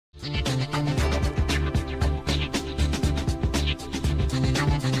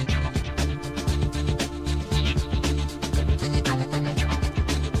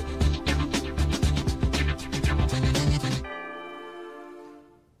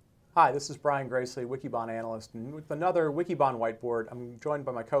Hi, this is Brian Gracely, Wikibon analyst, and with another Wikibon Whiteboard. I'm joined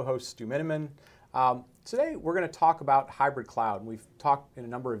by my co-host Stu Miniman. Today we're going to talk about hybrid cloud. And we've talked in a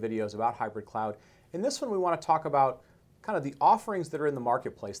number of videos about hybrid cloud. In this one we want to talk about kind of the offerings that are in the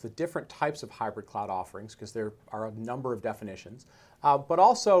marketplace, the different types of hybrid cloud offerings, because there are a number of definitions, but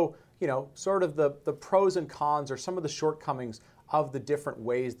also sort of the pros and cons or some of the shortcomings of the different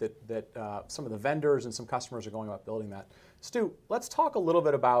ways that some of the vendors and some customers are going about building that. Stu, let's talk a little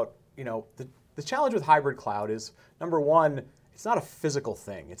bit about the challenge with hybrid cloud is, number one, it's not a physical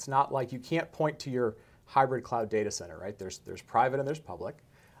thing. It's not like you can't point to your hybrid cloud data center, right? There's private and there's public,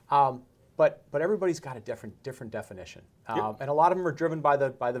 but everybody's got a different definition, and a lot of them are driven by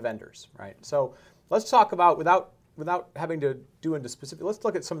the vendors, right? So let's talk about without having to do into specific. Let's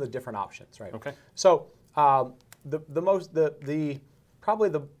look at some of the different options, right? Okay. So probably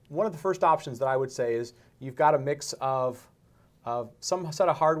one of the first options that I would say is you've got a mix of some set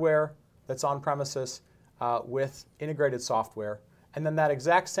of hardware that's on premises with integrated software, and then that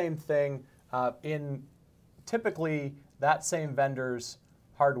exact same thing in typically that same vendor's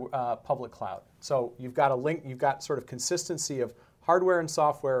public cloud. So you've got sort of consistency of hardware and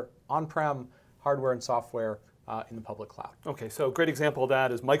software on-prem, hardware and software in the public cloud. Okay, so a great example of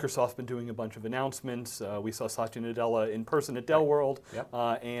that is Microsoft's been doing a bunch of announcements. We saw Satya Nadella in person at Dell World,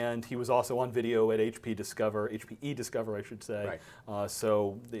 and he was also on video at HPE Discover, I should say. Right.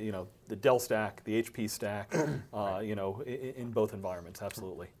 So the Dell stack, the HP stack, in both environments,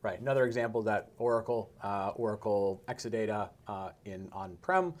 absolutely. Right. Another example of that Oracle Exadata in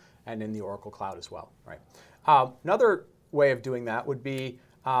on-prem and in the Oracle Cloud as well. Right. Another way of doing that would be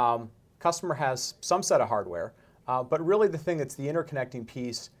customer has some set of hardware, but really the thing that's the interconnecting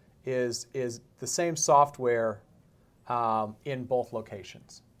piece is the same software in both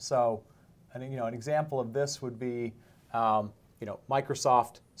locations. So, an example of this would be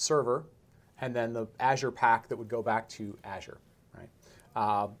Microsoft Server, and then the Azure pack that would go back to Azure. Right?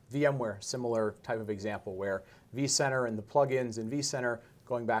 VMware, similar type of example where vCenter and the plugins in vCenter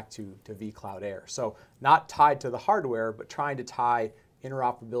going back to vCloud Air. So not tied to the hardware, but trying to tie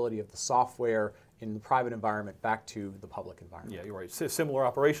interoperability of the software in the private environment back to the public environment. Yeah, you're right. Similar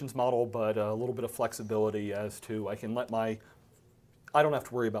operations model, but a little bit of flexibility as to I don't have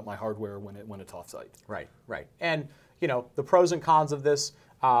to worry about my hardware when it's offsite. Right, right. And the pros and cons of this,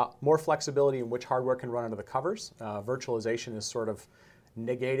 more flexibility in which hardware can run under the covers. Virtualization is sort of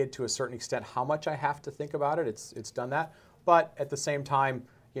negated to a certain extent how much I have to think about it. It's done that. But at the same time,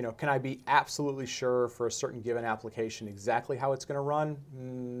 can I be absolutely sure for a certain given application exactly how it's going to run?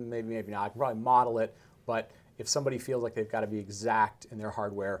 Maybe not. I can probably model it, but if somebody feels like they've got to be exact in their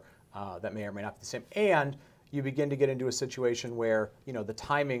hardware, that may or may not be the same. And you begin to get into a situation where the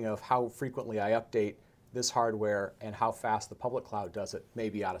timing of how frequently I update this hardware and how fast the public cloud does it may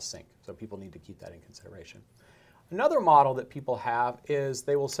be out of sync. So people need to keep that in consideration. Another model that people have is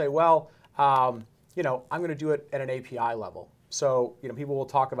they will say, well, I'm going to do it at an API level. So people will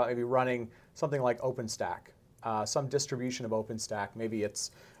talk about maybe running something like OpenStack, some distribution of OpenStack. Maybe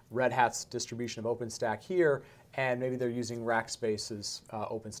it's Red Hat's distribution of OpenStack here, and maybe they're using Rackspace's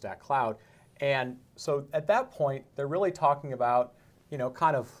OpenStack Cloud. And so at that point, they're really talking about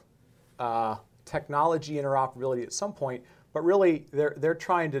kind of technology interoperability at some point, but really they're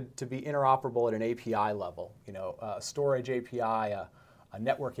trying to be interoperable at an API level. A storage API, a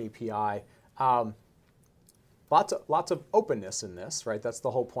network API. Lots of openness in this, right? That's the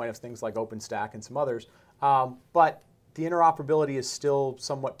whole point of things like OpenStack and some others. But the interoperability is still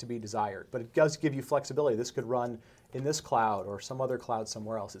somewhat to be desired. But it does give you flexibility. This could run in this cloud or some other cloud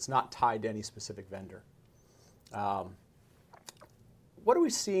somewhere else. It's not tied to any specific vendor. What are we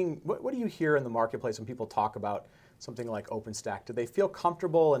seeing? What do you hear in the marketplace when people talk about something like OpenStack? Do they feel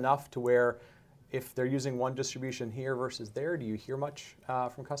comfortable enough to where if they're using one distribution here versus there, do you hear much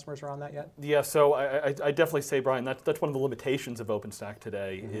from customers around that yet? Yeah, so I definitely say, Brian, that's one of the limitations of OpenStack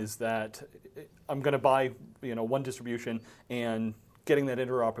today, is that I'm going to buy one distribution, and getting that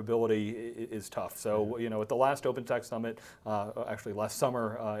interoperability is tough. So at the last OpenStack Summit, actually last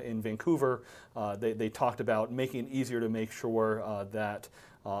summer in Vancouver, they talked about making it easier to make sure that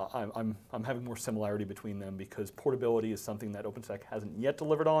I'm having more similarity between them, because portability is something that OpenStack hasn't yet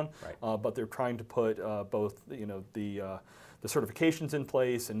delivered on, but they're trying to put both the certifications in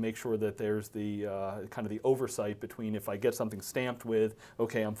place and make sure that there's the kind of the oversight between if I get something stamped with,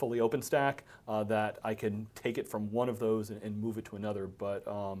 okay, I'm fully OpenStack, that I can take it from one of those and move it to another. But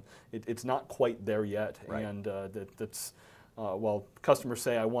it's not quite there yet, and that's while customers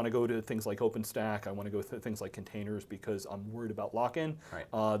say, I want to go to things like OpenStack, I want to go to things like containers because I'm worried about lock-in,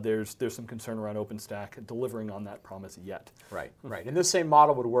 Right. There's some concern around OpenStack delivering on that promise yet. Right, right. And this same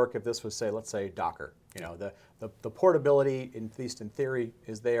model would work if this was, say, let's say Docker. You know, the portability, at least in theory,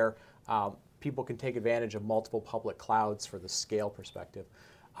 is there. People can take advantage of multiple public clouds for the scale perspective.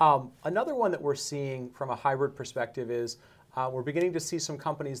 Another one that we're seeing from a hybrid perspective is we're beginning to see some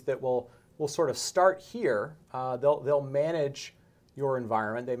companies that will sort of start here. They'll manage your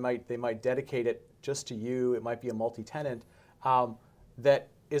environment. They might dedicate it just to you. It might be a multi-tenant that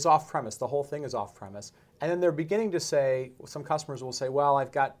is off-premise. The whole thing is off-premise. And then they're beginning to say, some customers will say, well,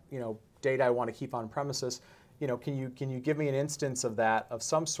 I've got data I want to keep on premises. Can you give me an instance of that of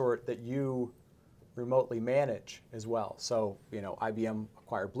some sort that you remotely manage as well? So IBM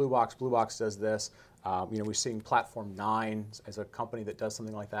acquired Blue Box. Blue Box does this. We're seeing Platform 9 as a company that does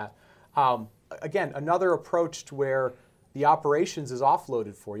something like that. Again, another approach to where the operations is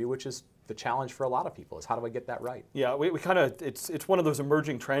offloaded for you, which is the challenge for a lot of people, is how do I get that right? Yeah, we kind of, it's one of those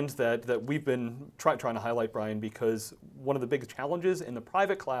emerging trends that we've been trying to highlight, Brian, because one of the big challenges in the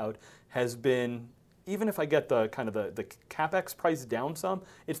private cloud has been, even if I get the kind of the CapEx price down some,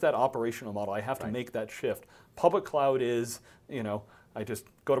 it's that operational model. I have to make that shift. Public cloud is, I just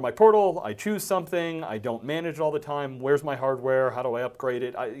go to my portal, I choose something, I don't manage it all the time. Where's my hardware? How do I upgrade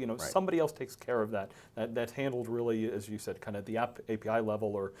it? Somebody else takes care of that. That's handled really, as you said, kind of the API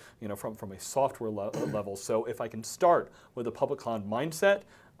level or from a software level. So if I can start with a public cloud mindset,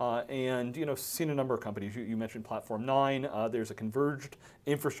 and seen a number of companies. You mentioned Platform 9. There's a converged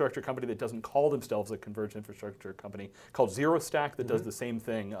infrastructure company that doesn't call themselves a converged infrastructure company called ZeroStack that does the same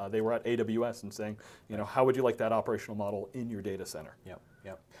thing. They were at AWS and saying, how would you like that operational model in your data center? Yep,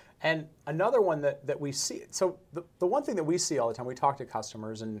 yep. And another one that we see, so the one thing that we see all the time, we talk to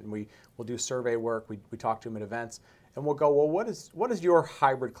customers and we'll do survey work, we talk to them at events, and we'll go, well, what is your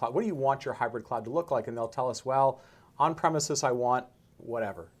hybrid cloud? What do you want your hybrid cloud to look like? And they'll tell us, well, on premises I want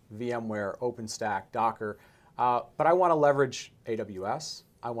whatever, VMware, OpenStack, Docker, but I want to leverage AWS,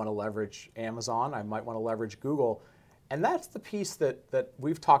 I want to leverage Amazon, I might want to leverage Google, and that's the piece that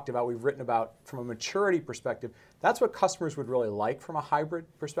we've talked about, we've written about from a maturity perspective. That's what customers would really like from a hybrid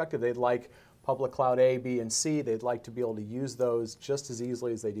perspective. They'd like public cloud A, B, and C. They'd like to be able to use those just as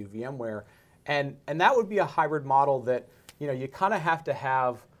easily as they do VMware, and that would be a hybrid model that you kind of have to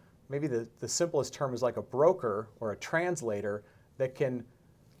have. Maybe the simplest term is like a broker or a translator that can,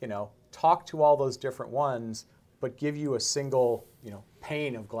 talk to all those different ones, but give you a single,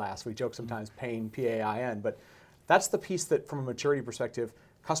 pane of glass. We joke sometimes pane, P-A-I-N, but that's the piece that, from a maturity perspective,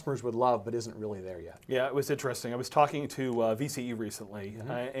 customers would love, but isn't really there yet. Yeah, it was interesting. I was talking to VCE recently,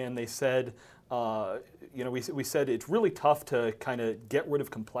 and they said, we said it's really tough to kind of get rid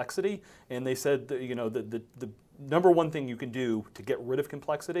of complexity, and they said that, the number one thing you can do to get rid of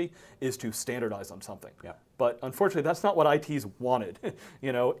complexity is to standardize on something. Yeah. But unfortunately, that's not what IT's wanted.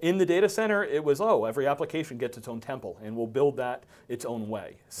 In the data center, it was, every application gets its own temple, and we'll build that its own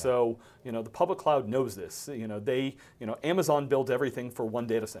way. Yeah. So, the public cloud knows this. Amazon builds everything for one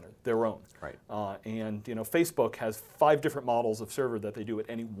data center, their own. Right. And Facebook has 5 different models of server that they do at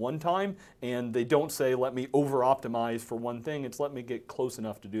any one time, and they don't say, let me over-optimize for one thing. It's let me get close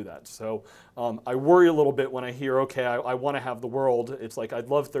enough to do that. So I worry a little bit when I hear, okay, I want to have the world. It's like, I'd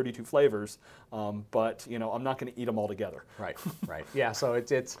love 32 flavors, but I'm not going to eat them all together. Right, right. Yeah, so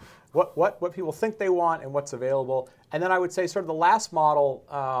it's what people think they want and what's available. And then I would say sort of the last model,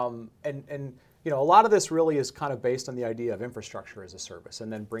 and a lot of this really is kind of based on the idea of infrastructure as a service,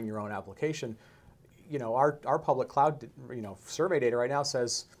 and then bring your own application. Our public cloud, survey data right now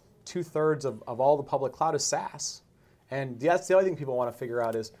says 2/3 of all the public cloud is SaaS. And that's the other thing people want to figure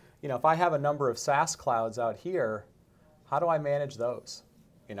out is, if I have a number of SaaS clouds out here, how do I manage those?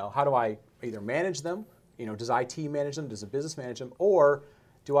 How do I either manage them? Does IT manage them? Does a business manage them? Or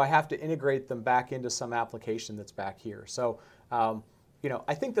do I have to integrate them back into some application that's back here? So,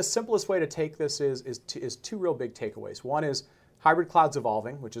 I think the simplest way to take this is 2 real big takeaways. One is hybrid cloud's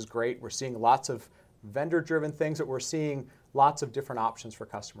evolving, which is great. We're seeing lots of vendor-driven things, that we're seeing lots of different options for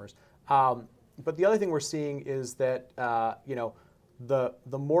customers. But the other thing we're seeing is that,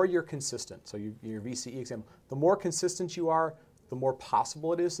 the more you're consistent, so your VCE example, the more consistent you are, the more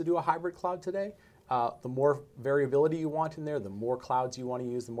possible it is to do a hybrid cloud today. The more variability you want in there, the more clouds you want to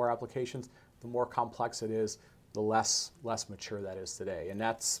use, the more applications, the more complex it is, the less mature that is today. And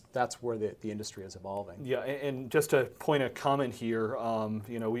that's where the industry is evolving. Yeah, and just to point a comment here,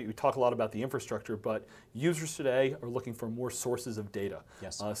 we talk a lot about the infrastructure, but users today are looking for more sources of data.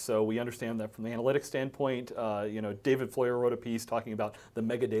 Yes. So we understand that from the analytics standpoint. David Floyer wrote a piece talking about the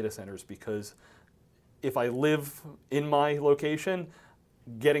mega data centers, because if I live in my location,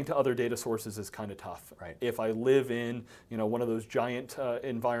 getting to other data sources is kind of tough. Right. If I live in one of those giant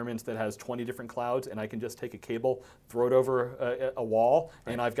environments that has 20 different clouds and I can just take a cable, throw it over a wall,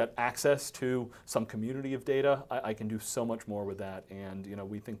 right, and I've got access to some community of data, I can do so much more with that. And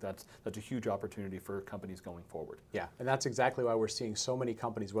we think that's a huge opportunity for companies going forward. Yeah, and that's exactly why we're seeing so many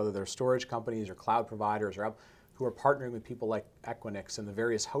companies, whether they're storage companies or cloud providers, or who are partnering with people like Equinix and the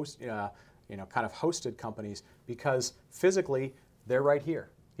various host, kind of hosted companies, because physically they're right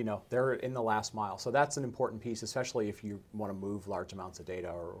here. They're in the last mile. So that's an important piece, especially if you want to move large amounts of data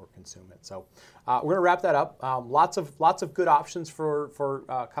or consume it. So we're going to wrap that up. Lots of good options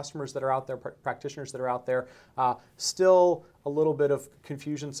for customers that are out there, practitioners that are out there. Still a little bit of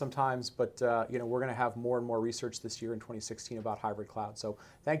confusion sometimes, but we're going to have more and more research this year in 2016 about hybrid cloud. So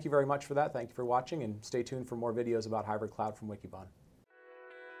thank you very much for that. Thank you for watching, and stay tuned for more videos about hybrid cloud from Wikibon.